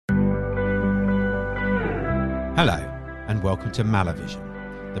Hello, and welcome to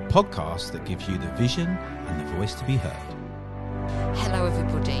Malavision, the podcast that gives you the vision and the voice to be heard. Hello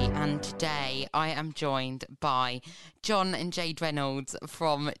everybody, and today I am joined by John and Jade Reynolds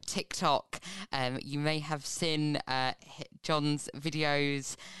from TikTok. You may have seen John's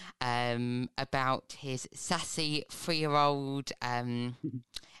videos about his sassy 3-year-old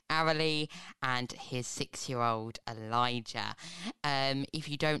Arely and his 6-year-old Elijah. If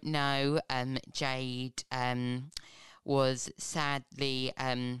you don't know, Jade was sadly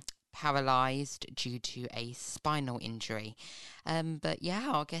paralysed due to a spinal injury. But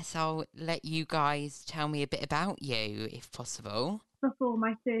yeah, I guess I'll let you guys tell me a bit about you, if possible. Before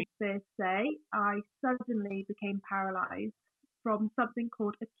my first birthday, I suddenly became paralysed from something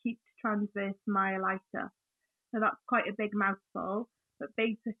called acute transverse myelitis. Now that's quite a big mouthful, but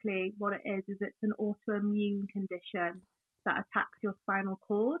basically what it is it's an autoimmune condition that attacks your spinal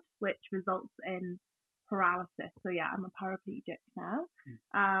cord, which results in paralysis. So yeah, I'm a paraplegic now.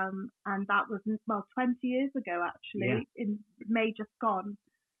 And that was 20 years ago actually, in May just gone.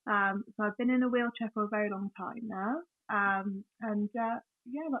 So I've been in a wheelchair for a very long time now.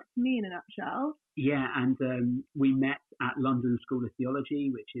 That's me in a nutshell. Yeah, and we met at London School of Theology,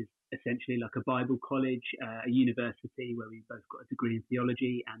 which is essentially like a Bible college, a university where we both got a degree in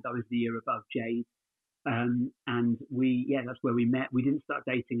theology, and I was the year above Jade. And that's where we met. We didn't start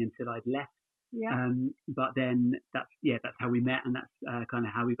dating until I'd left. Yeah. But then that's how we met, and that's kind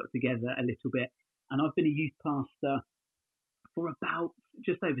of how we got together a little bit. And I've been a youth pastor for about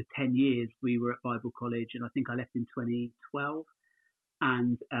just over 10 years. We were at Bible college, and I think I left in 2012.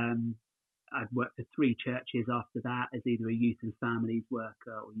 And I'd worked for 3 churches after that as either a youth and families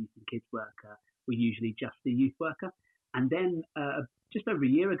worker or youth and kids worker, or usually just a youth worker. And then just over a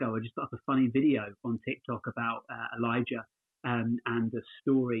year ago, I just got up a funny video on TikTok about Elijah and a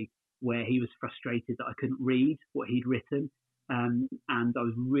story where he was frustrated that I couldn't read what he'd written. And I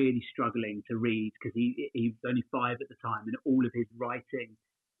was really struggling to read because he was only 5 at the time, and all of his writing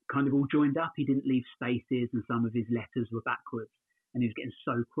kind of all joined up. He didn't leave spaces, and some of his letters were backwards, and he was getting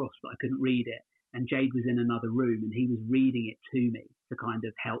so cross that I couldn't read it. And Jade was in another room, and he was reading it to me to kind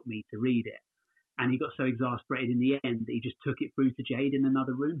of help me to read it. And he got so exasperated in the end that he just took it through to Jade in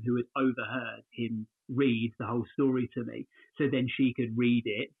another room, who had overheard him read the whole story to me. So then she could read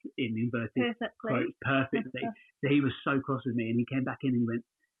it in inverted quotes perfectly. So he was so cross with me, and he came back in and he went,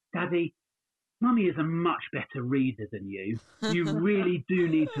 "Daddy, Mummy is a much better reader than you. You really do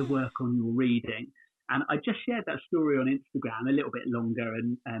need to work on your reading." And I just shared that story on Instagram a little bit longer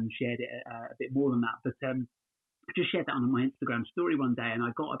and shared it a bit more than that. But I just shared that on my Instagram story one day, and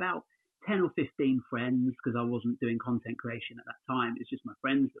I got about 10 or 15 friends, because I wasn't doing content creation at that time. It's just my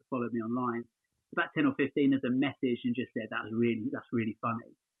friends that followed me online. About 10 or 15 of them messaged and just said, that's really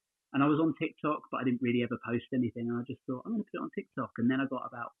funny. And I was on TikTok, but I didn't really ever post anything. And I just thought, I'm going to put it on TikTok. And then I got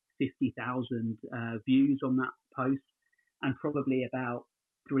about 50,000 views on that post, and probably about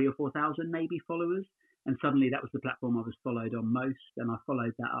 3,000 or 4,000 maybe followers. And suddenly that was the platform I was followed on most. And I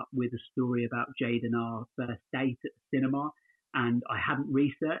followed that up with a story about Jade and our first date at the cinema. And I hadn't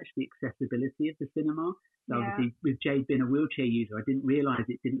researched the accessibility of the cinema. So obviously, with Jade being a wheelchair user, I didn't realise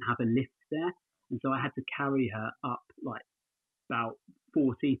it didn't have a lift there. And so I had to carry her up like about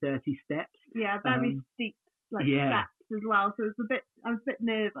 40, 30 steps. Yeah, very steep steps as well. So I was a bit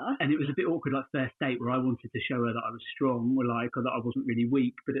nervous. And it was a bit awkward, like first date, where I wanted to show her that I was strong, or that I wasn't really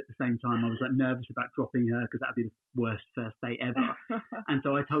weak. But at the same time, I was like nervous about dropping her, because that'd be the worst first date ever. And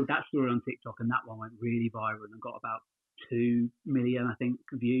so I told that story on TikTok, and that one went really viral and got about 2 million, I think,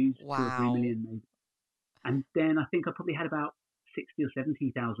 views. Wow. 2 or 3 million maybe. And then I think I probably had about 60 or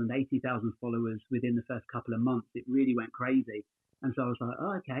 70,000, 80,000 followers within the first couple of months. It really went crazy. And so I was like,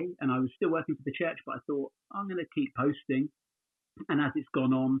 oh, okay. And I was still working for the church, but I thought, I'm going to keep posting. And as it's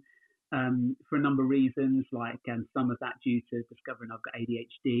gone on, for a number of reasons, and some of that due to discovering I've got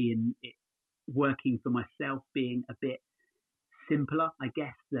ADHD, and it working for myself being a bit simpler, I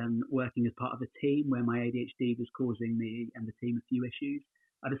guess, than working as part of a team where my ADHD was causing me and the team a few issues.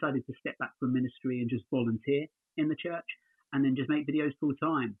 I decided to step back from ministry and just volunteer in the church, and then just make videos full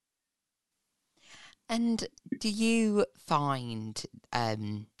time. And do you find,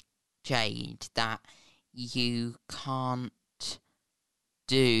 Jade, that you can't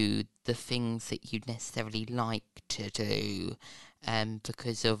do the things that you'd necessarily like to do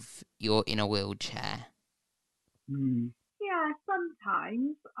because of you're in a wheelchair? Yeah,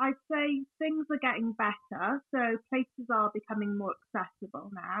 sometimes. I'd say things are getting better. So places are becoming more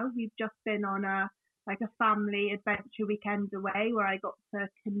accessible now. We've just been on a family adventure weekend away, where I got to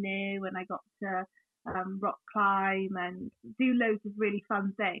canoe and I got to rock climb and do loads of really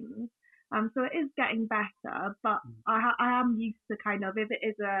fun things. So it is getting better, but I am used to kind of, if it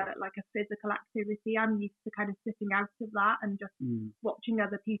is like a physical activity, I'm used to kind of sitting out of that and just watching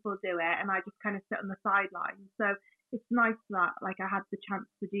other people do it, and I just kind of sit on the sidelines. So it's nice that like I had the chance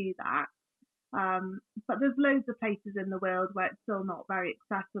to do that. But there's loads of places in the world where it's still not very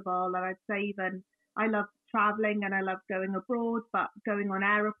accessible, and I'd say even I love traveling and I love going abroad, but going on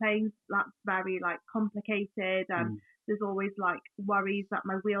aeroplanes, that's very like complicated, and there's always like worries that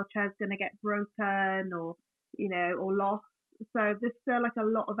my wheelchair is going to get broken or or lost. So there's still like a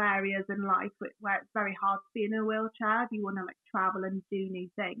lot of areas in life where it's very hard to be in a wheelchair. If you want to like travel and do new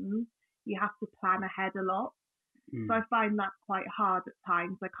things, you have to plan ahead a lot. So I find that quite hard at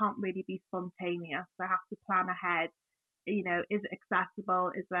times. I can't really be spontaneous. I have to plan ahead. Is it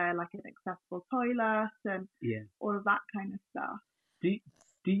accessible? Is there like an accessible toilet and all of that kind of stuff?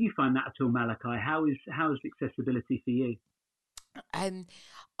 Do you find that at all, Malachi? How is accessibility for you?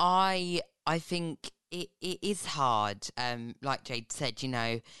 I think it is hard. Like Jade said,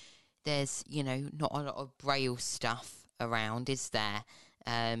 there's not a lot of braille stuff around, is there?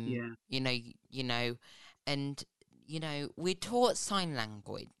 And we're taught sign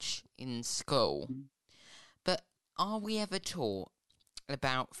language in school, but are we ever taught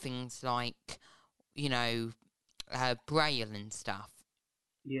about things like braille and stuff?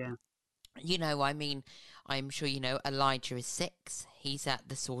 Yeah. I mean, I'm sure Elijah is 6. He's at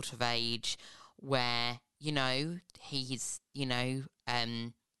the sort of age where he's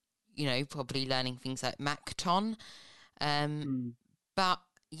probably learning things like Macton. But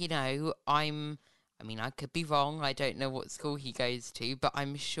I could be wrong. I don't know what school he goes to, but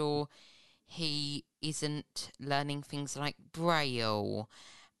I'm sure he isn't learning things like braille.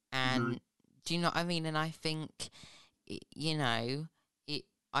 And do you know what I mean? And I think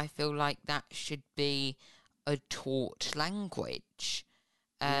I feel like that should be a taught language.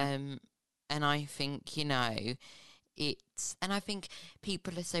 And I think, and I think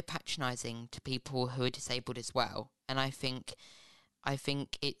people are so patronising to people who are disabled as well. And I think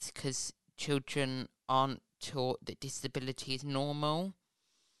it's because children aren't taught that disability is normal.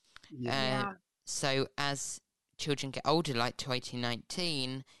 So as children get older, like to 18,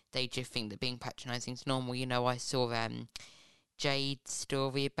 19, they just think that being patronising is normal. I saw Jade's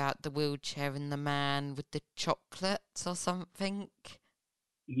story about the wheelchair and the man with the chocolates or something.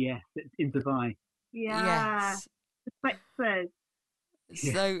 Yes, in Dubai. Yeah. Yes. The Sixers.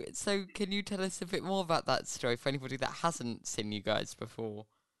 So can you tell us a bit more about that story for anybody that hasn't seen you guys before?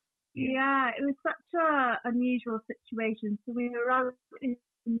 Yeah, it was such a unusual situation. So we were out in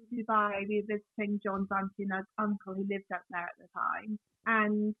Dubai. We were visiting John's auntie and uncle who lived out there at the time,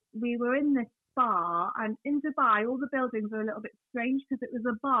 and we were in this bar. And in Dubai, all the buildings are a little bit strange because it was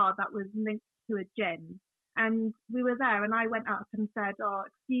a bar that was linked to a gym. And we were there, and I went up and said, "Oh,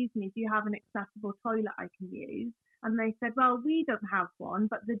 excuse me, do you have an accessible toilet I can use?" And they said, "Well, we don't have one,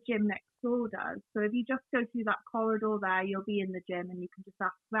 but the gym next door does. So if you just go through that corridor there, you'll be in the gym and you can just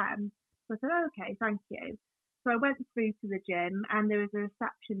ask them." So I said, "Oh, okay, thank you." So I went through to the gym and there was a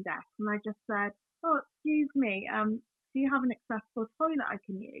reception desk, and I just said, "Oh, excuse me, do you have an accessible toilet I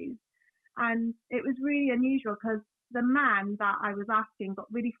can use?" And it was really unusual because the man that I was asking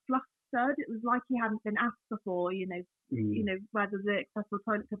got really flustered. It was like he hadn't been asked before, whether the accessible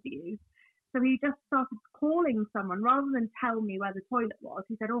toilet could be used. So he just started calling someone rather than tell me where the toilet was.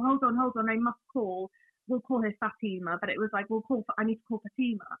 He said, "Oh, hold on, I must call. We'll call her Fatima." But it was like, I need to call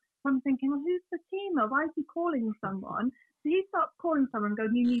Fatima. So I'm thinking, well, who's Fatima? Why is he calling someone? So he starts calling someone,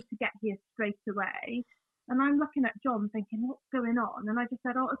 going, "You need to get here straight away." And I'm looking at John thinking, what's going on? And I just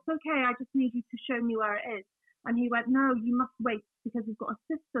said, "Oh, it's okay. I just need you to show me where it is." And he went, "No, you must wait because we've got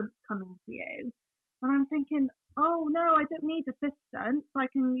assistants coming for you." And I'm thinking, "Oh, no, I don't need assistance. I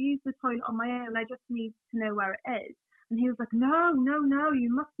can use the toilet on my own. I just need to know where it is." And he was like, "No, you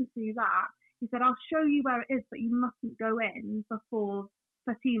mustn't do that." He said, "I'll show you where it is, but you mustn't go in before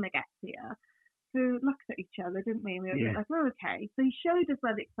Fatima gets here." So we looked at each other, didn't we? And we were like, "Oh, okay." So he showed us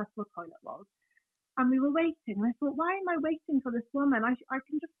where the accessible toilet was. And we were waiting, and I thought, why am I waiting for this woman? I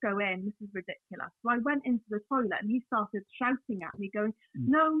can just go in. This is ridiculous. So I went into the toilet, and he started shouting at me, going,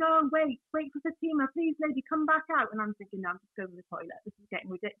 "No, wait for Fatima. Please, lady, come back out." And I'm thinking, no, I'm just going to the toilet. This is getting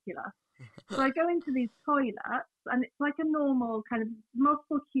ridiculous. So I go into these toilets, and it's like a normal kind of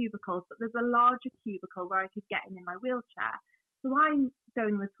multiple cubicles, but there's a larger cubicle where I could get in my wheelchair. So I'm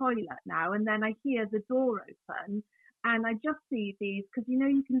going to the toilet now, and then I hear the door open. And I just see these, because you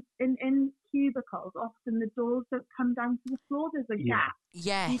can, in cubicles, often the doors don't come down to the floor, there's a gap.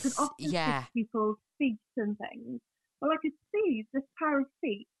 Yes, so you can often see people's feet and things. Well, I could see this pair of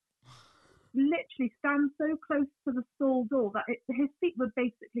feet literally stand so close to the stall door that his feet were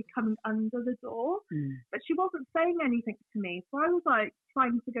basically coming under the door. But she wasn't saying anything to me. So I was like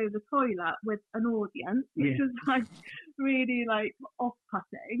trying to go to the toilet with an audience, which was like really like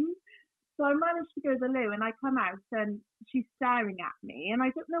off-putting. So I managed to go to the loo and I come out and she's staring at me. And I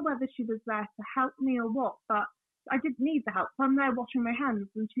don't know whether she was there to help me or what, but I didn't need the help. So I'm there washing my hands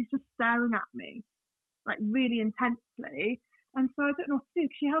and she's just staring at me like really intensely. And so I don't know what to do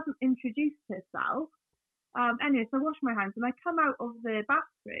because she hasn't introduced herself. Anyway, so I wash my hands and I come out of the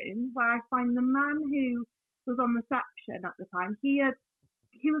bathroom where I find the man who was on reception at the time. He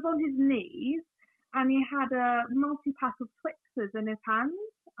was on his knees and he had a multi-pack of Twixes in his hands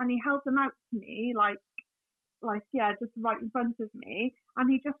and he held them out to me like just right in front of me. And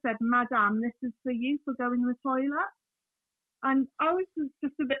he just said, "Madame, this is for you for going to the toilet." And I was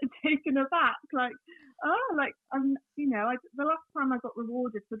just a bit taken aback, the last time I got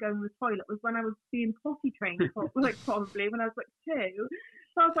rewarded for going to the toilet was when I was being potty trained, probably when I was like 2.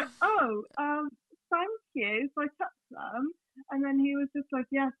 So I was like, thank you. So I took them, and then he was just like,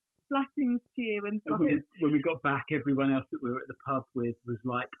 yes, blessings to you. And so when we got back, everyone else that we were at the pub with was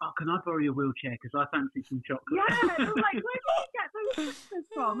like, "Oh, can I borrow your wheelchair? Because I fancy some chocolate." Yeah, they were like, "Where did you get those Twixes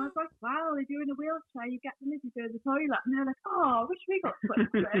from?" I was like, "Well, if you're in a wheelchair, you get them if you go to the toilet." And they're like, "Oh, I wish we got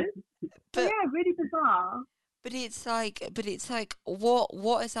Twixes." So yeah, really bizarre. But it's like,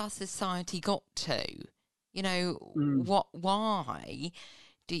 what has our society got to? You know, why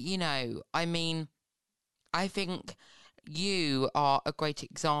I mean, I think you are a great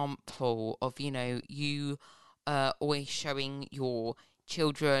example of, you always showing your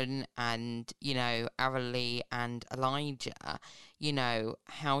children and, Aralee and Elijah,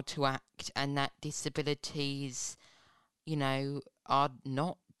 how to act, and that disabilities, are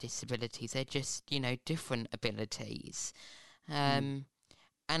not disabilities. They're just, different abilities. And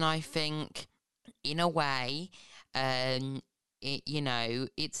I think, in a way,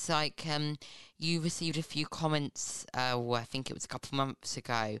 it's like you received a few comments, I think it was a couple of months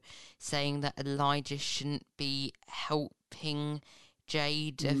ago, saying that Elijah shouldn't be helping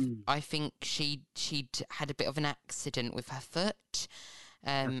Jade. I think she'd had a bit of an accident with her foot.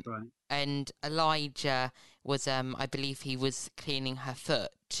 That's right. And Elijah was, I believe he was cleaning her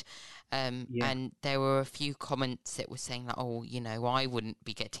foot. And there were a few comments that were saying that, I wouldn't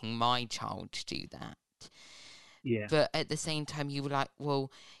be getting my child to do that. Yeah. But at the same time, you were like,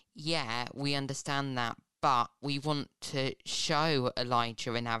 well, yeah, we understand that, but we want to show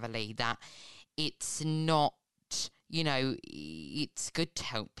Elijah and Aralee that it's not, it's good to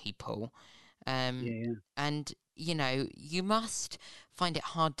help people. And, you must find it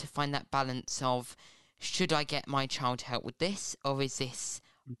hard to find that balance of, should I get my child help with this, or is this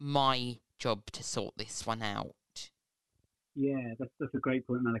my job to sort this one out? Yeah, that's a great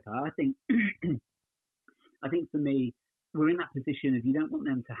point, Malachi. I think for me, we're in that position of you don't want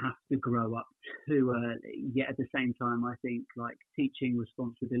them to have to grow up too early. Yet at the same time, I think like teaching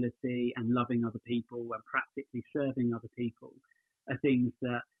responsibility and loving other people and practically serving other people are things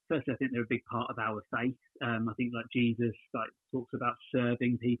that, firstly, I think they're a big part of our faith. I think like Jesus talks about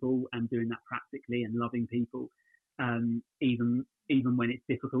serving people and doing that practically and loving people, even when it's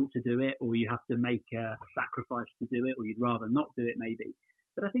difficult to do it, or you have to make a sacrifice to do it, or you'd rather not do it maybe.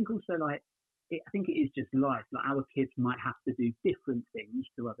 But I think also I think it is just life. Like our kids might have to do different things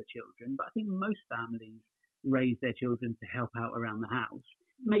to other children, but I think most families raise their children to help out around the house.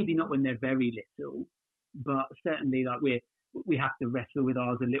 Maybe not when they're very little, but certainly we have to wrestle with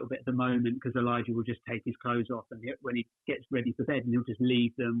ours a little bit at the moment, because Elijah will just take his clothes off, and when he gets ready for bed, and he'll just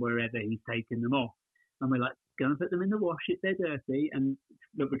leave them wherever he's taken them off. And we're like, go and put them in the wash if they're dirty, and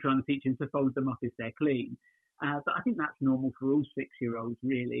look, we're trying to teach him to fold them up if they're clean. But I think that's normal for all 6-year-olds,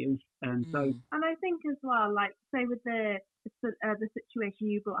 really. And I think as well, like say with the situation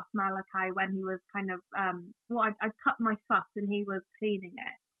you brought up, Malachi, when he was kind of I cut my foot and he was cleaning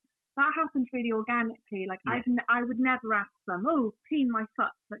it. That happened really organically. Like I would never ask them, "Oh, clean my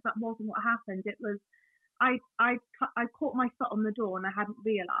foot." Like that wasn't what happened. It was I caught my foot on the door and I hadn't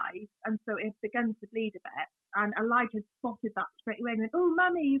realised, and so it began to bleed a bit. And Elijah spotted that straight away and went, "Oh,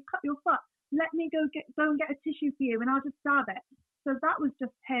 Mummy, you've cut your foot. Let me go and get a tissue for you, and I'll just dab it." So that was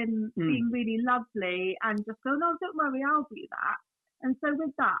just him being really lovely and just going, "No, don't worry, I'll do that." And so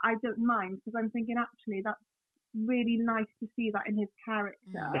with that, I don't mind, because I'm thinking actually that's really nice to see that in his character,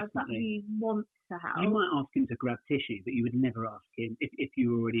 that he wants to help. You might ask him to grab tissue, but you would never ask him if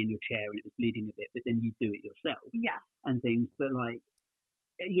you were already in your chair and it was bleeding a bit, but then you do it yourself. Yeah. And things, but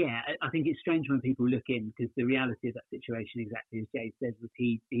I think it's strange when people look in, because the reality of that situation, exactly as Jade says, was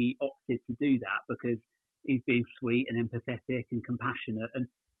he opted to do that because he's being sweet and empathetic and compassionate. And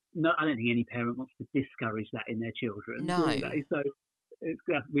no, I don't think any parent wants to discourage that in their children, No. do they? So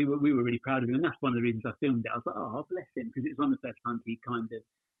we were really proud of him, and that's one of the reasons I filmed it. I was like, oh, bless him, because it's one of the first times he kind of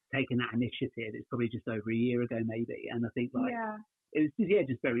taken that initiative. It's probably just over a year ago, maybe, and I think like it was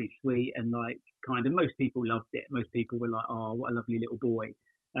just very sweet and like kind of most people loved it. Most people were like, oh, what a lovely little boy.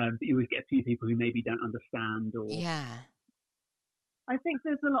 But you always get a few people who maybe don't understand or I think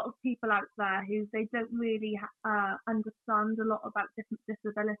there's a lot of people out there who they don't really understand a lot about different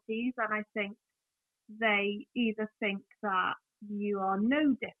disabilities, and I think they either think that you are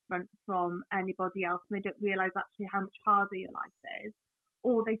no different from anybody else and they don't realise actually how much harder your life is,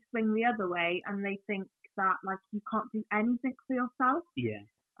 or they swing the other way and they think that like you can't do anything for yourself.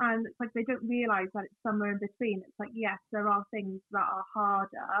 And it's like they don't realise that it's somewhere in between. It's like, yes, there are things that are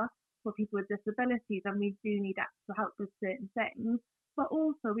harder for people with disabilities and we do need extra help with certain things. But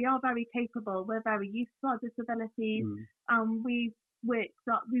also we are very capable, we're very used to our disabilities, and we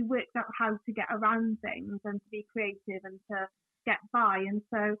worked out how to get around things and to be creative and to get by. And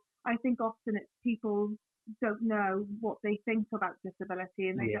so I think often it's people don't know what they think about disability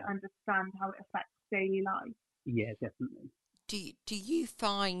and they don't understand how it affects daily life. Yeah, definitely. Do you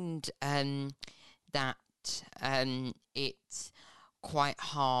find that it's quite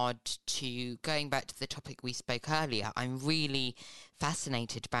hard to, going back to the topic we spoke earlier, I'm really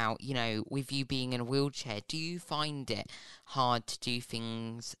fascinated about, you know, with you being in a wheelchair, do you find it hard to do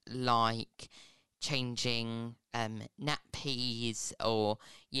things like changing nappies, or,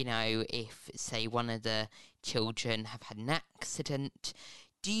 you know, if say one of the children have had an accident,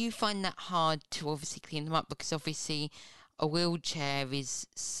 do you find that hard to obviously clean them up? Because obviously a wheelchair is,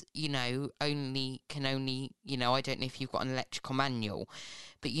 you know, can only, you know, I don't know if you've got an electrical manual,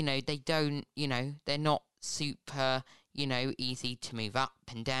 but, you know, they don't, you know, they're not super, you know, easy to move up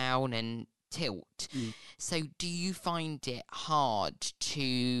and down and tilt. So do you find it hard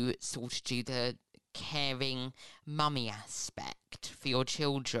to sort of do the caring mummy aspect for your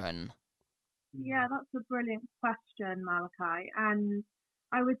children? Yeah, that's a brilliant question, Malachi. And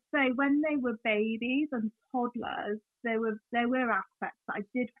I would say when they were babies and toddlers, there were aspects that I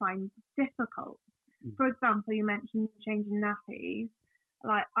did find difficult. For example, you mentioned changing nappies.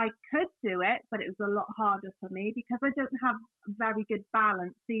 Like I could do it, but it was a lot harder for me because I don't have very good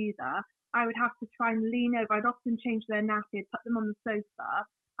balance either. I would have to try and lean over. I'd often change their nappy, put them on the sofa,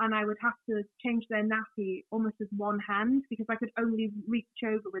 and I would have to change their nappy almost with one hand because I could only reach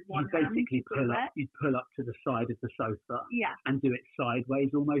over with one hand. You basically pull up to the side of the sofa and do it sideways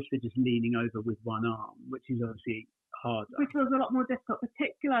almost, so just leaning over with one arm, which is obviously harder. Which was a lot more difficult,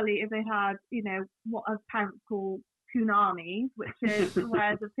 particularly if they had, you know, what us parents call punamis, which is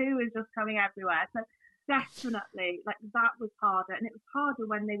where the poo is just coming everywhere. So definitely, like that was harder. And it was harder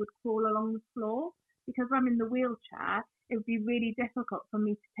when they would crawl along the floor because I'm in the wheelchair. It would be really difficult for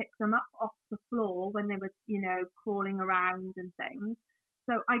me to pick them up off the floor when they were, you know, crawling around and things.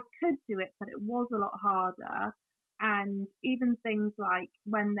 So I could do it, but it was a lot harder. And even things like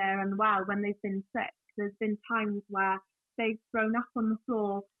when they're unwell, when they've been sick, there's been times where they've thrown up on the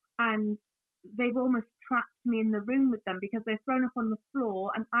floor and they've almost trapped me in the room with them because they're thrown up on the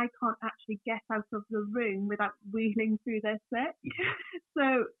floor and I can't actually get out of the room without wheeling through their sick.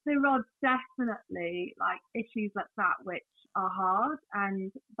 So there are definitely like issues like that which are hard,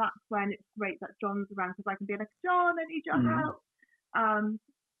 and that's when it's great that John's around because I can be like, John, I need your help.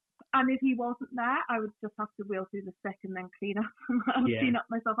 And if he wasn't there, I would just have to wheel through the sick and then clean up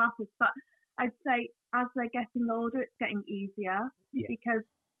myself afterwards. But I'd say as they're getting older, it's getting easier because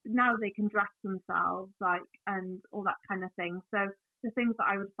now they can dress themselves, like, and all that kind of thing. So the things that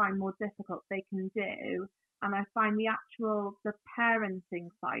I would find more difficult, they can do. And I find the parenting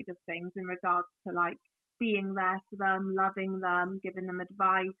side of things in regards to like being there for them, loving them, giving them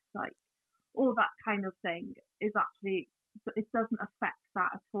advice, like all that kind of thing is actually, it doesn't affect that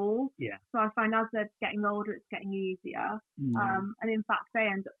at all. So I find as they're getting older, it's getting easier. And in fact, they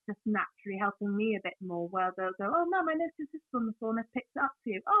end up just naturally helping me a bit more, where they'll go, oh, Mum, I noticed this on the floor and I picked it up for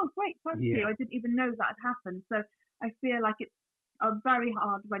you. Oh, great, thank you. I didn't even know that had happened. So I feel like it's very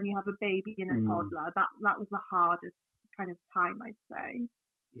hard when you have a baby and a toddler. That was the hardest kind of time, I'd say.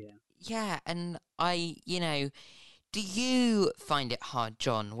 Yeah, and you know, do you find it hard,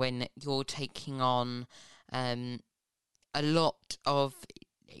 John, when you're taking on a lot of,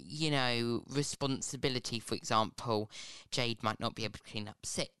 you know, responsibility? For example, Jade might not be able to clean up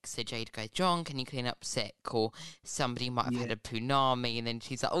sick, so Jade goes, John, can you clean up sick? Or somebody might have had a punami and then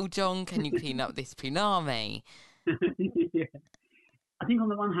she's like, oh, John, can you clean up this punami? I think on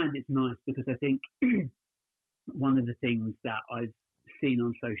the one hand it's nice because I think one of the things that I've seen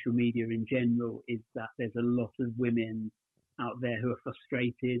on social media in general is that there's a lot of women out there who are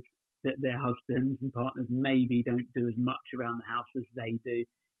frustrated that their husbands and partners maybe don't do as much around the house as they do,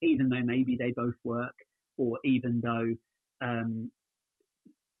 even though maybe they both work, or even though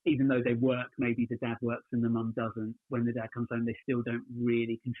they work, maybe the dad works and the mum doesn't. When the dad comes home, they still don't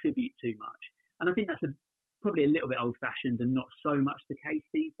really contribute too much. And I think that's probably a little bit old-fashioned and not so much the case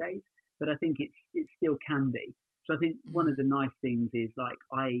these days, but I think it still can be. So I think one of the nice things is, like,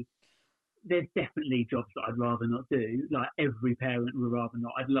 there's definitely jobs that I'd rather not do. Like, every parent would rather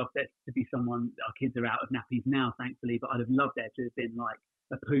not. I'd love there to be someone, our kids are out of nappies now, thankfully, but I'd have loved there to have been like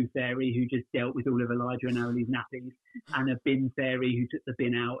a poo fairy who just dealt with all of Elijah and Emily's nappies, and a bin fairy who took the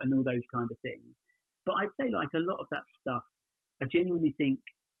bin out, and all those kind of things. But I'd say, like, a lot of that stuff, I genuinely think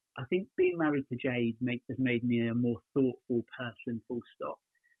being married to Jade has made me a more thoughtful person, full stop,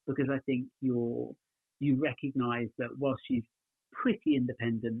 because I think you recognise that whilst she's pretty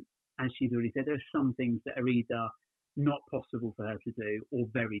independent, as she's already said, there are some things that are either not possible for her to do or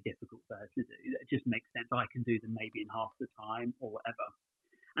very difficult for her to do. That just makes sense. I can do them maybe in half the time or whatever.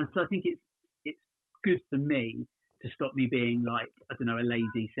 And so I think it's good for me to stop me being, like, I don't know, a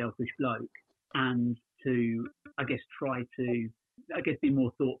lazy, selfish bloke, and to, I guess, try to, be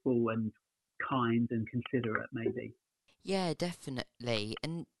more thoughtful and kind and considerate, maybe. Yeah, definitely.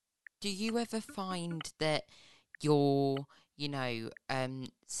 And do you ever find that you're,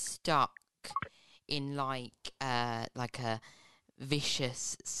 stuck in like a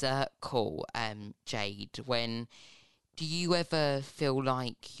vicious circle, Jade? When do you ever feel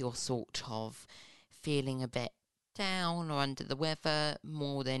like you're sort of feeling a bit down or under the weather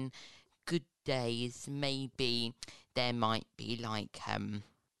more than good days? Maybe there might be like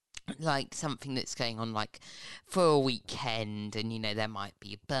something that's going on, like for a weekend, and there might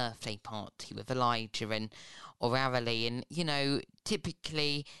be a birthday party with Elijah or Arily, and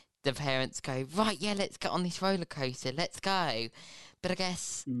typically the parents go, right, yeah, let's get on this roller coaster, let's go. But I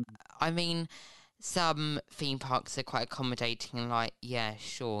guess I mean, some theme parks are quite accommodating and like, yeah,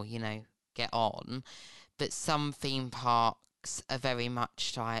 sure, get on. But some theme parks are very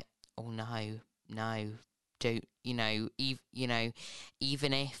much like, oh no, don't, even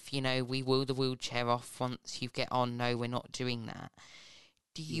if, we wheel the wheelchair off once you get on, no, we're not doing that.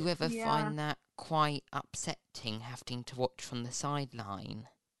 Do you ever find that quite upsetting, having to watch from the sideline?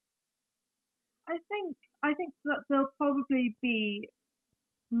 I think that there'll probably be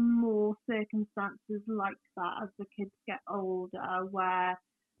more circumstances like that as the kids get older, where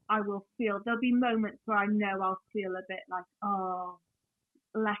there'll be moments where I know I'll feel a bit like, oh,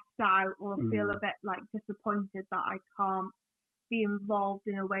 left out, or feel a bit like disappointed that I can't be involved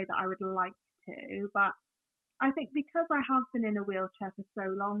in a way that I would like to. But I think because I have been in a wheelchair for so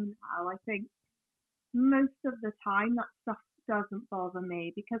long now, I think most of the time that stuff doesn't bother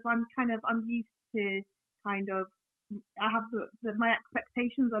me, because I'm used to kind of, I have my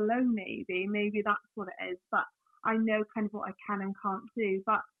expectations are low, maybe that's what it is, but I know kind of what I can and can't do.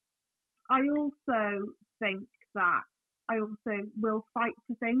 But I also think that I also will fight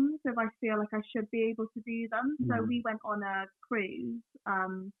for things if I feel like I should be able to do them. So we went on a cruise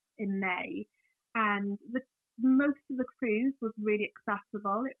in May, and most of the cruise was really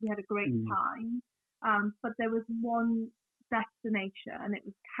accessible. We had a great time, but there was one destination, it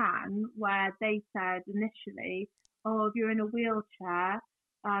was Cannes, where they said initially, oh, if you're in a wheelchair,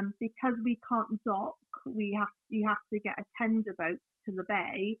 because we can't dock, you have to get a tender boat to the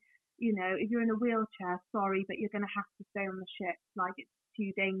bay. If you're in a wheelchair, sorry, but you're going to have to stay on the ship. Like, it's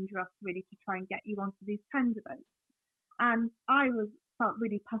too dangerous, really, to try and get you onto these tender boats. And I felt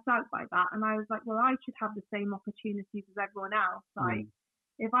really put out by that. And I was like, well, I should have the same opportunities as everyone else. Like,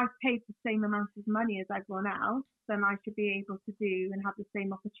 if I've paid the same amount of money as everyone else, then I should be able to do and have the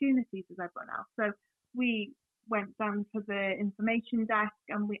same opportunities as everyone else. So we went down to the information desk,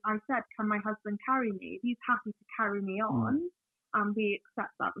 and I said, can my husband carry me? If he's happy to carry me on, and we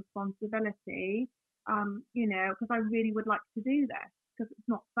accept that responsibility, because I really would like to do this, because it's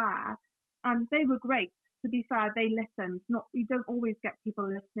not fair. And they were great. To be fair, they listened. You don't always get people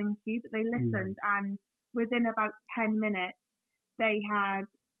listening to you, but they listened. And within about 10 minutes, they had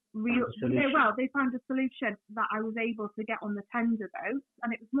they found a solution that I was able to get on the tender boat,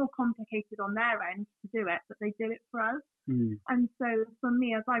 and it was more complicated on their end to do it, but they did it for us. And so for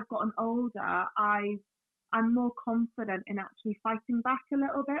me, as I've gotten older, I'm more confident in actually fighting back a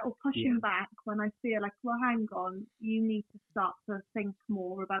little bit, or pushing back when I feel like, well, hang on, you need to start to think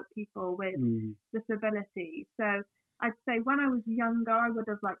more about people with disabilities. So I'd say when I was younger, I would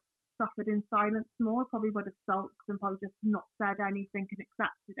have suffered in silence more, probably would have sulked and probably just not said anything and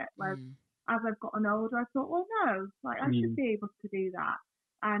accepted it. Whereas as I've gotten older, I thought, well, no, I should be able to do that.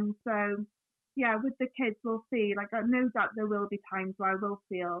 And so with the kids, we'll see. Like, no doubt there will be times where I will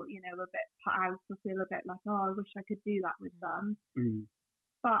feel, a bit put out or feel a bit like, oh, I wish I could do that with them.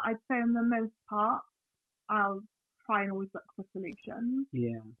 But I'd say on the most part, I'll try and always look for solutions.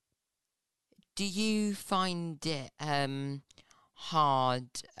 Yeah. Do you find it hard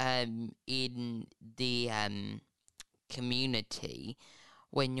in the community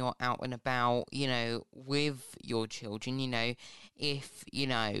when you're out and about, with your children, if,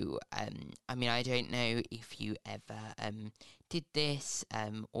 I mean, I don't know if you ever did this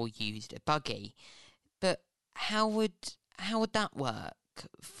or used a buggy, but how would that work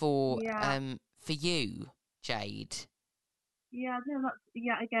for you, Jade? Yeah, no,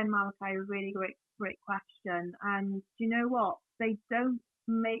 again, Malachi, a really great question. And do you know what? They don't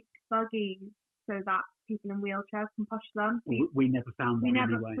make buggies so that people in wheelchairs can push them. We never found one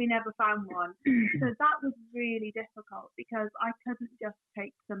anyway. We never found one. So that was really difficult because I couldn't just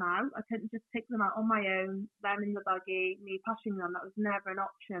take them out. I couldn't just take them out on my own, them in the buggy, me pushing them. That was never an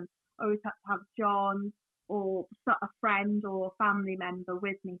option. I always had to have John or a friend or a family member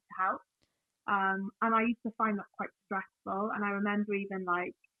with me to help. And I used to find that quite stressful. And I remember even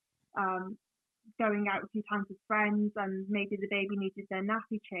going out a few times with friends, and maybe the baby needed their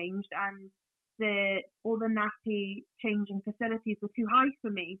nappy changed, and all the nappy changing facilities were too high for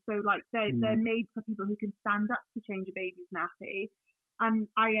me. So they're made for people who can stand up to change a baby's nappy. And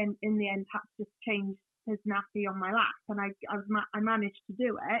I in the end had to just change his nappy on my lap, and I managed to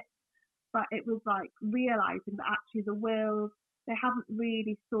do it. But it was like realizing that actually they haven't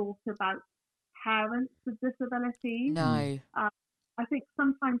really thought about parents with disabilities. No. I think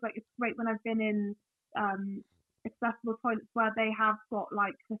sometimes it's great when I've been in accessible toilets where they have got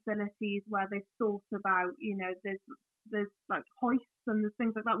facilities where they've thought about, there's like hoists and there's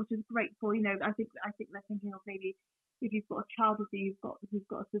things like that, which is great for, I think they're thinking of maybe if you've got a child with you who's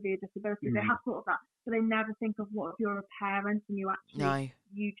got a severe disability, they have thought of that, but they never think of what if you're a parent and you actually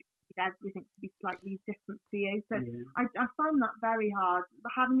you need everything to be slightly different for you. So I found that very hard.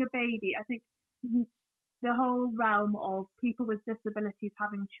 But having a baby, I think the whole realm of people with disabilities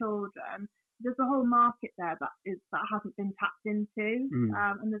having children, there's a whole market there that hasn't been tapped into,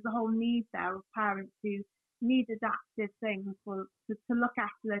 and there's a whole need there of parents who need adaptive things to look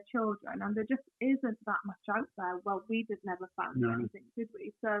after their children, and there just isn't that much out there. Well, we never found anything, did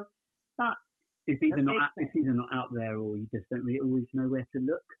we? So that it's either not out there, or you just don't really always know where to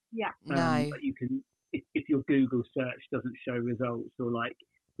look. Yeah, no. But you can, if your Google search doesn't show results, or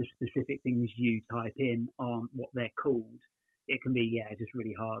the specific things you type in aren't what they're called, it can be just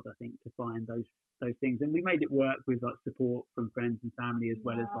really hard, I think, to find those things. And we made it work with support from friends and family, as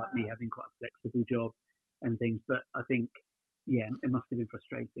well as me having quite a flexible job and things. But I think it must have been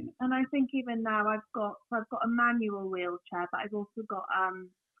frustrating. And I think even now I've got a manual wheelchair, but I've also got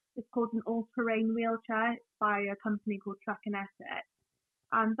it's called an all-terrain wheelchair. It's by a company called Track and Essex.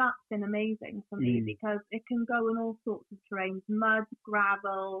 And that's been amazing for me because it can go in all sorts of terrains: mud,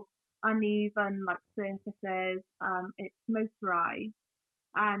 gravel, uneven surfaces. It's motorized,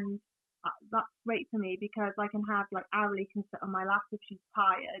 and that's great for me because I can have Owlie can sit on my lap if she's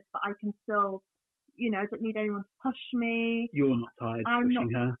tired, but I can still, I don't need anyone to push me. You're not tired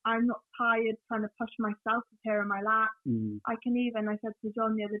pushing her. I'm not tired trying to push myself with her on my lap. I can even, I said to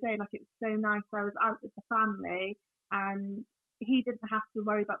John the other day, it was so nice. I was out with the family and he didn't have to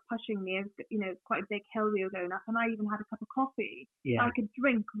worry about pushing me. It's quite a big hill we were going up, and I even had a cup of coffee I could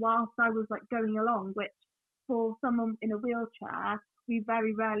drink whilst I was going along, which for someone in a wheelchair, we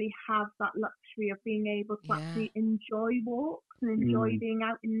very rarely have that luxury of being able to actually enjoy walks and enjoy being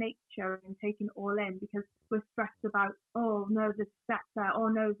out in nature and taking it all in, because we're stressed about, oh no, there's steps there, oh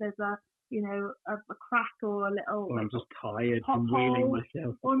no, there's a crack or a little. Or I'm just tired from wheeling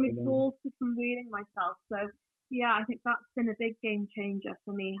myself. Or I'm exhausted from wheeling myself. So I think that's been a big game changer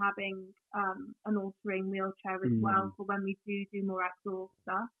for me, having an all-terrain wheelchair as well for when we do more outdoor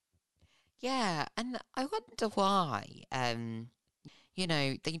stuff. Yeah, and I wonder why.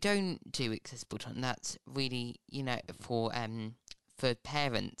 They don't do accessible time. That's really, for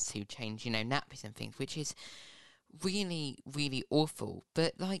parents who change, nappies and things, which is really, really awful.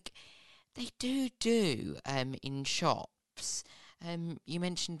 But they do in shops. You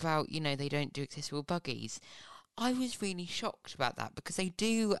mentioned about, they don't do accessible buggies. I was really shocked about that because they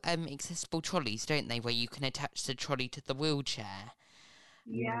do accessible trolleys, don't they, where you can attach the trolley to the wheelchair.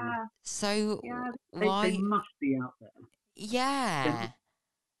 Yeah. So yeah. why they must be out there. Yeah.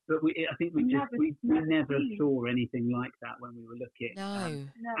 But I think we never seen. saw anything like that when we were looking. No.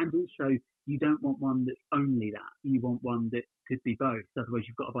 And also, you don't want one that's only that. You want one that could be both. Otherwise,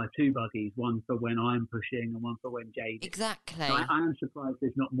 you've got to buy two buggies, one for when I'm pushing and one for when Jade is. Exactly. So I am surprised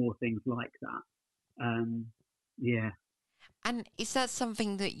there's not more things like that. Yeah. And is that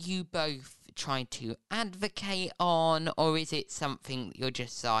something that you both try to advocate on, or is it something that you're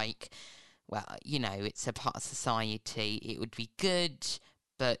just like, well, you know, it's a part of society, it would be good,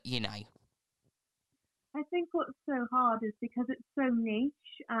 but, you know. I think what's so hard is because it's so niche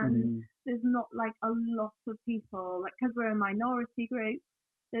and there's not like a lot of people, like because we're a minority group,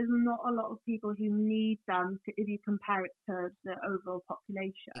 there's not a lot of people who need them if you compare it to the overall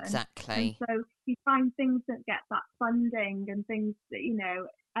population. Exactly. And so you find things that get that funding and things that, you know,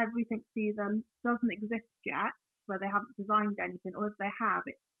 everything to them doesn't exist yet, where they haven't designed anything, or if they have,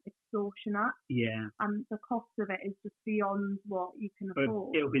 it's extortionate. Yeah. And the cost of it is just beyond what you can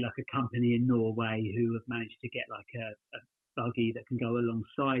afford. It'll be like a company in Norway who have managed to get like a buggy that can go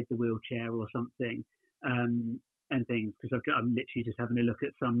alongside the wheelchair or something. And things, because I'm literally just having a look at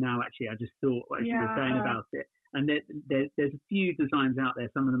some now. Actually, I just thought what you were saying about it, and there's a few designs out there.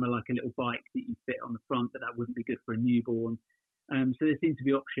 Some of them are like a little bike that you fit on the front, but that wouldn't be good for a newborn. So there seem to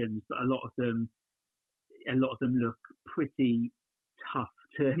be options, but a lot of them look pretty tough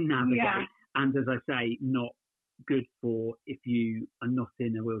to navigate, and as I say, not good for if you are not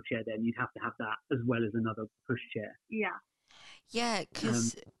in a wheelchair. Then you'd have to have that as well as another pushchair. Yeah,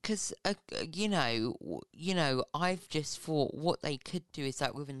 because you know, I've just thought what they could do is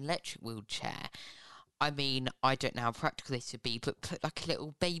like with an electric wheelchair. I mean, I don't know how practical this would be, but put like a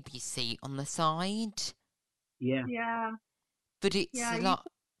little baby seat on the side. Yeah. Yeah. But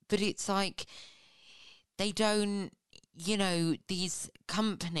it's like they don't. You know, these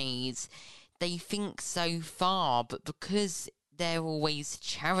companies, they think so far, but because they're always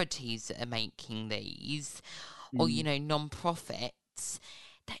charities that are making these, or, you know, non-profits,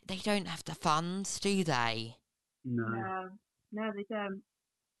 they don't have the funds, do they? No, they don't.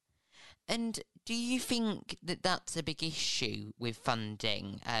 And do you think that that's a big issue with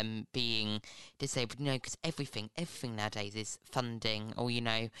funding, being disabled? You know, because everything nowadays is funding, or, you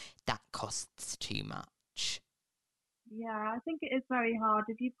know, that costs too much. Yeah, I think it is very hard.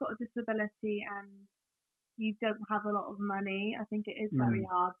 If you've got a disability and you don't have a lot of money, I think it is very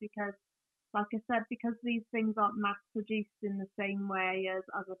hard because, like I said, because these things aren't mass produced in the same way as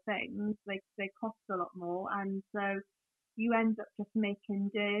other things, they cost a lot more, and so you end up just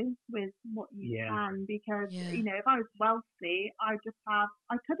making do with what you can. Because you know, if I was wealthy, I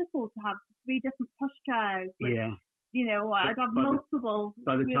could afford to have 3 different pushchairs. You know, I'd have multiple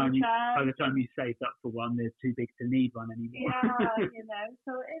wheelchairs. By the time you saved up for one, they're too big to need one anymore. You know,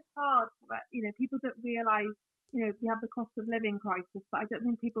 so it's hard. But, you know, people don't realise, you know, we have the cost of living crisis, but I don't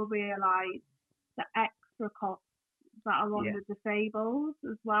think people realise the extra costs that are on the disabled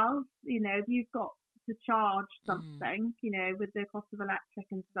as well. You know, if you've got to charge something, you know, with the cost of electric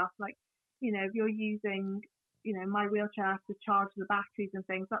and stuff, like, you know, if you're using, you know, my wheelchair to charge the batteries and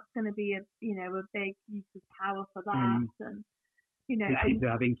things, that's going to be a big use of power for that. And, you know, people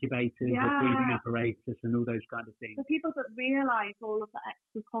have incubators, breathing apparatus and all those kind of things. So people don't realise all of the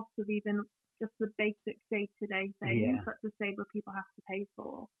extra costs of even just the basic day-to-day things that disabled people have to pay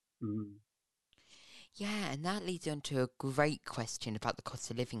for. Yeah, and that leads on to a great question about the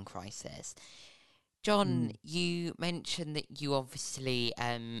cost of living crisis. John, you mentioned that you obviously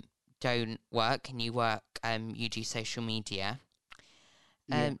don't work, and you do social media.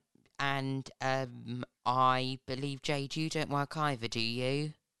 And I believe, Jade, you don't work either, do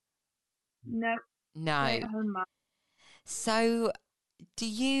you? No. No. So, do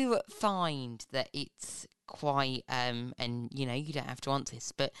you find that it's quite, and, you know, you don't have to answer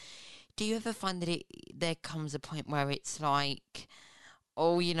this, but do you ever find that there comes a point where it's like,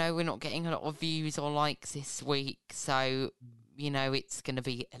 oh, you know, we're not getting a lot of views or likes this week, so, you know, it's going to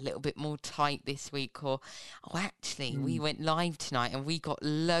be a little bit more tight this week, or, oh, actually, we went live tonight and we got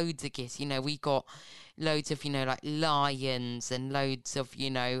loads of gifts, you know, we got loads of, you know, like lions and loads of, you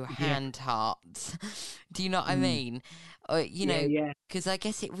know, hand hearts. Do you know what I mean? You know, because I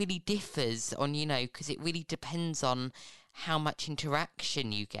guess it really differs on, you know, because it really depends on how much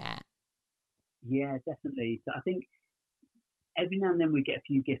interaction you get. Yeah, definitely. So I think every now and then we get a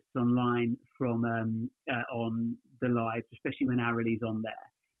few gifts online from on the lives, especially when Arily's on there.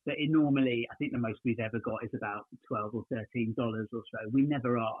 But normally, I think the most we've ever got is about $12 or $13 or so. We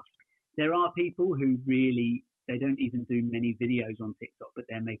never ask. There are people who really, they don't even do many videos on TikTok, but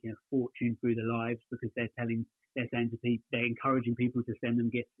they're making a fortune through the lives because they're saying to people, they're encouraging people to send them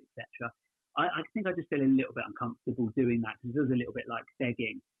gifts, etc. I think I just feel a little bit uncomfortable doing that because it feels a little bit like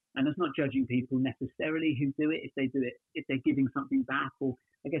begging. And that's not judging people necessarily who do it, if they do it, if they're giving something back, or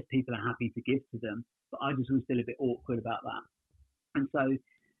I guess people are happy to give to them. But I just always feel a bit awkward about that. And so,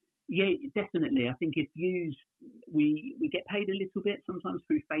 yeah, definitely. I think if views, we get paid a little bit sometimes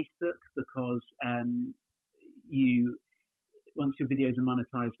through Facebook because you once your videos are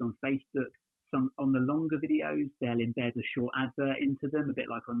monetized on Facebook, some on the longer videos they'll embed a short advert into them, a bit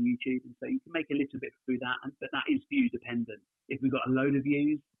like on YouTube, and so you can make a little bit through that. But that is view dependent. If we've got a load of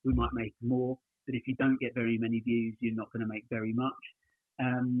views, we might make more. But if you don't get very many views, you're not going to make very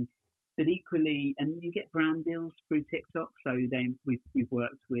much. But equally, and you get brand deals through TikTok. So then we've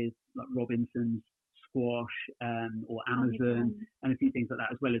worked with like Robinson's Squash or Amazon and a few things like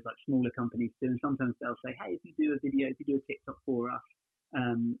that, as well as like smaller companies too. And sometimes they'll say, hey, if you do a TikTok for us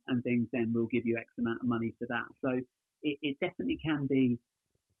and things, then we'll give you X amount of money for that. So it definitely can be.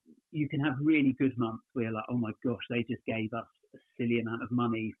 You can have really good months where you're like, oh my gosh, they just gave us a silly amount of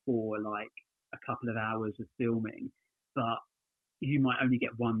money for like a couple of hours of filming, but you might only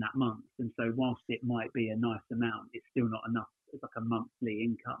get one that month. And so whilst it might be a nice amount, it's still not enough as like a monthly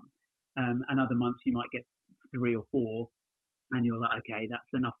income. And other months you might get 3 or 4 and you're like, okay, that's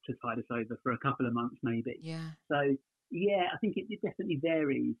enough to tide us over for a couple of months maybe. Yeah. So yeah, I think it definitely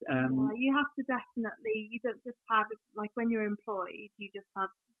varies. You have to definitely, you don't just have, like when you're employed, you just have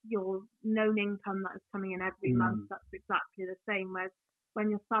your known income that is coming in every month. That's exactly the same. Whereas when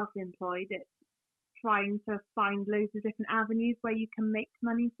you're self-employed, it's trying to find loads of different avenues where you can make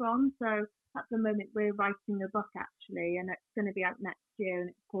money from. So at the moment we're writing a book actually, and it's going to be out next year, and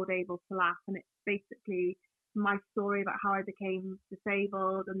it's called Able to Laugh, and it's basically my story about how I became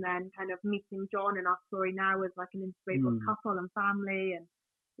disabled, and then kind of meeting John, and our story now is like an integrated couple and family, and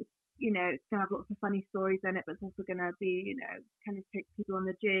it's, you know, it's going to have lots of funny stories in it, but it's also going to be, you know, kind of take people on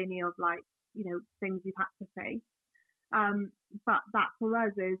the journey of like, you know, things you've had to face. But that for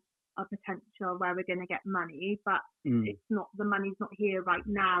us is a potential where we're going to get money, but it's not, the money's not here right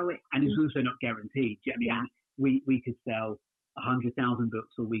now. And it's also not guaranteed. I mean, we could sell 100,000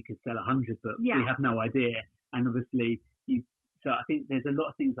 books, or we could sell 100 books. We have no idea. And obviously, so I think there's a lot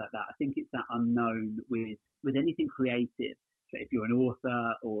of things like that. I think it's that unknown with anything creative. So if you're an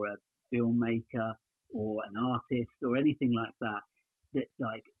author or a filmmaker or an artist or anything like that, that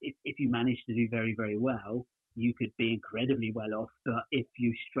like if you manage to do very, very well, you could be incredibly well off. But if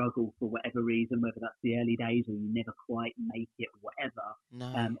you struggle for whatever reason, whether that's the early days or you never quite make it, or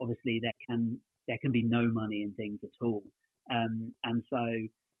whatever, obviously there can be no money in things at all. And so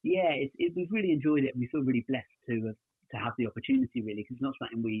yeah, we've really enjoyed it, and we feel really blessed to have the opportunity, really, because it's not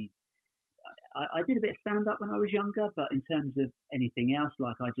something I did a bit of stand up when I was younger, but in terms of anything else,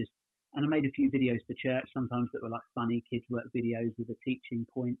 like I made a few videos for church sometimes that were like funny kids work videos with a teaching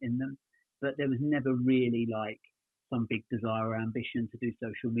point in them. But there was never really like some big desire or ambition to do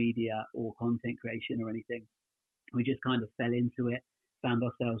social media or content creation or anything. We just kind of fell into it, found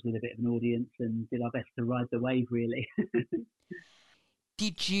ourselves with a bit of an audience, and did our best to ride the wave, really.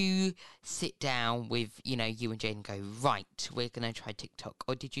 Did you sit down with, you know, you and Jade and go, right, we're going to try TikTok?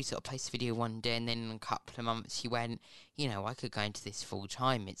 Or did you sort of post a video one day and then in a couple of months you went, you know, I could go into this full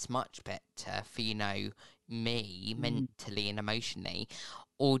time. It's much better for, you know, me mentally and emotionally.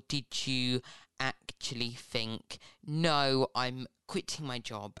 Or did you actually think, no, I'm quitting my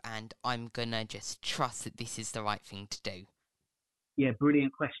job and I'm going to just trust that this is the right thing to do? Yeah,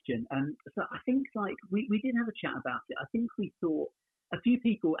 brilliant question. So I think like we did have a chat about it. I think we thought, a few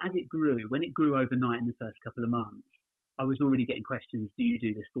people, as it grew, when it grew overnight in the first couple of months, I was already getting questions, do you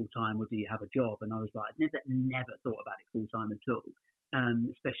do this full time or do you have a job? And I was like, never thought about it full time at all,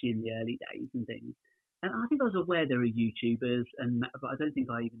 especially in the early days and things. And I think I was aware there were YouTubers, but I don't think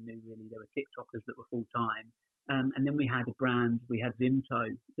I even knew really there were TikTokers that were full time. And then we had we had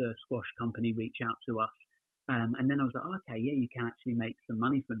Vimto, the squash company, reach out to us. And then I was like, oh, okay, yeah, you can actually make some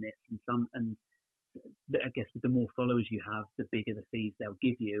money from this, and I guess the more followers you have, the bigger the fees they'll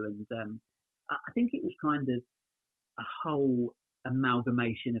give you. And I think it was kind of a whole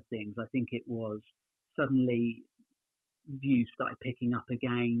amalgamation of things. I think it was suddenly views started picking up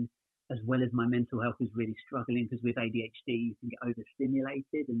again, as well as my mental health was really struggling, because with ADHD you can get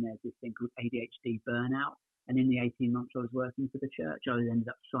overstimulated, and there's this thing called ADHD burnout. And in the 18 months I was working for the church, I ended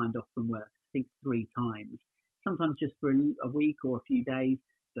up signed off from work, I think 3 times, sometimes just for a week or a few days,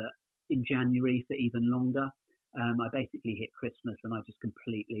 but in January for even longer. I basically hit Christmas and I just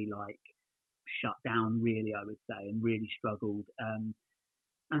completely like shut down, really, I would say, and really struggled. And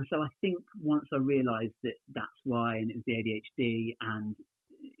so I think once I realised that that's why, and it was the ADHD and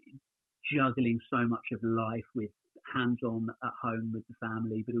juggling so much of life with hands-on at home with the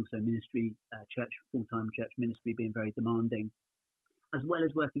family, but also ministry, full-time church ministry being very demanding, as well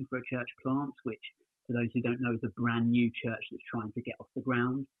as working for a church plant, which, for those who don't know, is a brand new church that's trying to get off the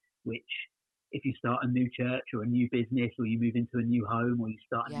ground, which if you start a new church or a new business, or you move into a new home, or you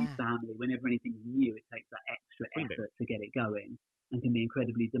start a new family, whenever anything's new, it takes that extra effort to get it going and can be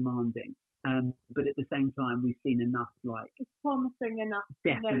incredibly demanding. But at the same time, we've seen enough, it's promising enough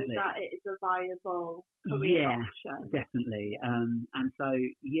to know that it is a viable career option. Definitely. And so,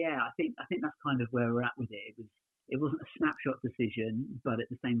 I think that's kind of where we're at with it. It wasn't a snapshot decision, but at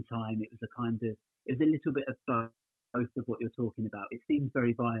the same time, it was a little bit of both of what you're talking about. It seems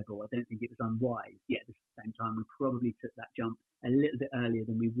very viable. I don't think it was unwise. Yet at the same time, we probably took that jump a little bit earlier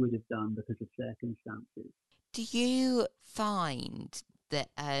than we would have done because of circumstances. Do you find that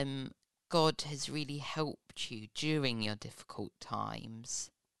God has really helped you during your difficult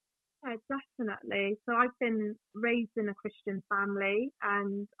times? Yeah, definitely. So I've been raised in a Christian family,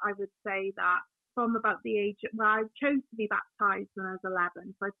 and I would say that from about the age, I chose to be baptised when I was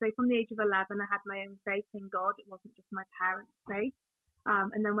 11. So I'd say from the age of 11, I had my own faith in God. It wasn't just my parents' faith.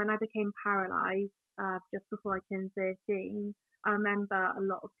 And then when I became paralysed, just before I turned 13, I remember a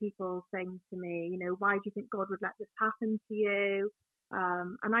lot of people saying to me, why do you think God would let this happen to you?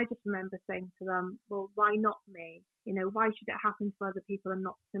 And I just remember saying to them, well, why not me? Why should it happen to other people and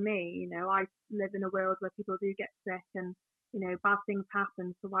not to me? I live in a world where people do get sick and, bad things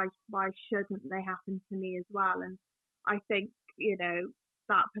happen. So why shouldn't they happen to me as well? And I think,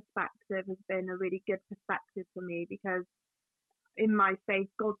 that perspective has been a really good perspective for me, because in my faith,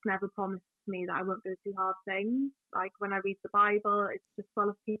 God's never promised me that I won't go through hard things. Like when I read the Bible, it's just full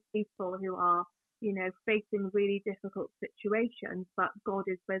of people who are, facing really difficult situations, but God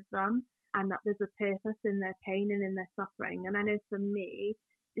is with them, and that there's a purpose in their pain and in their suffering. And I know for me,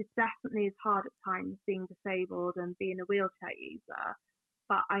 it definitely is hard at times being disabled and being a wheelchair user,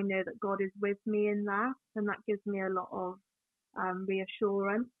 but I know that God is with me in that, and that gives me a lot of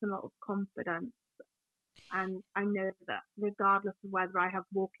reassurance and a lot of confidence. And I know that regardless of whether I have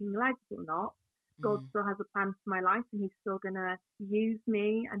walking legs or not, God still has a plan for my life, and he's still going to use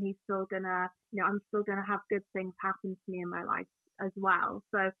me, and he's still going to, I'm still going to have good things happen to me in my life as well.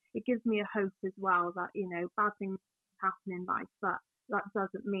 So it gives me a hope as well that, bad things happen in life, but that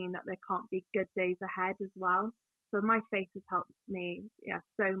doesn't mean that there can't be good days ahead as well. So my faith has helped me,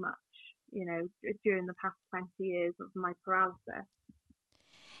 so much, during the past 20 years of my paralysis.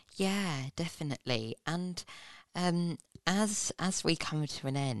 Yeah, definitely. And as we come to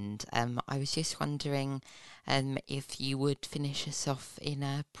an end, I was just wondering if you would finish us off in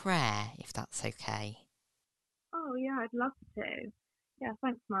a prayer, if that's okay. Oh yeah, I'd love to. Yeah,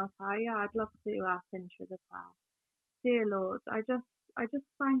 thanks, Malachi. Yeah, I'd love to finish with a prayer. Dear Lord, I just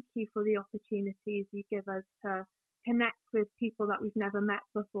thank you for the opportunities you give us to connect with people that we've never met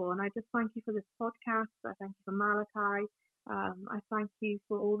before, and I just thank you for this podcast. I thank you for Malachi. I thank you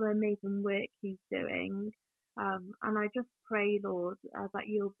for all the amazing work he's doing. And I just pray, Lord, that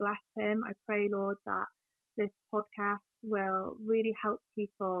you'll bless him. I pray, Lord, that this podcast will really help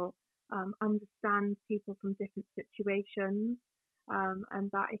people understand people from different situations,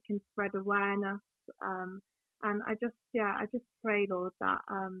 and that it can spread awareness. And I just pray, Lord, that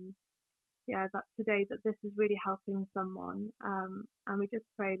that today that this is really helping someone. And we just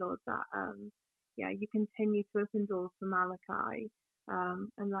pray, Lord, that you continue to open doors for Malachi,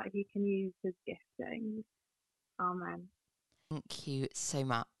 and that he can use his gifting. Amen. Thank you so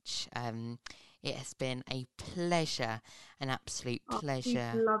much. It has been a pleasure, an absolute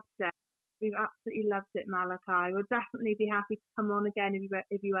pleasure. We've loved it. We've absolutely loved it, Malachi. We'll definitely be happy to come on again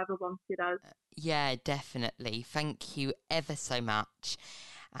if you ever wanted us. Yeah, definitely. Thank you ever so much.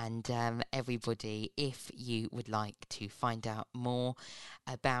 And everybody, if you would like to find out more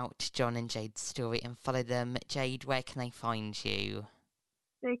about John and Jade's story and follow them, Jade, where can they find you?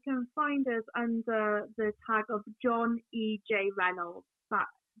 They can find us under the tag of John E.J. Reynolds.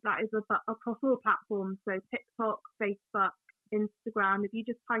 That is across all platforms, so TikTok, Facebook, Instagram. If you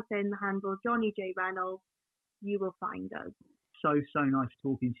just type in the handle John E.J. Reynolds, you will find us. So nice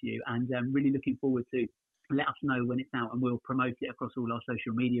talking to you, and really looking forward to let us know when it's out, and we'll promote it across all our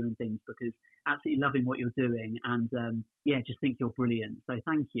social media and things, because absolutely loving what you're doing, and just think you're brilliant. So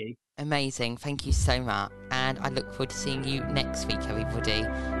thank you. Amazing. Thank you so much. And I look forward to seeing you next week, everybody.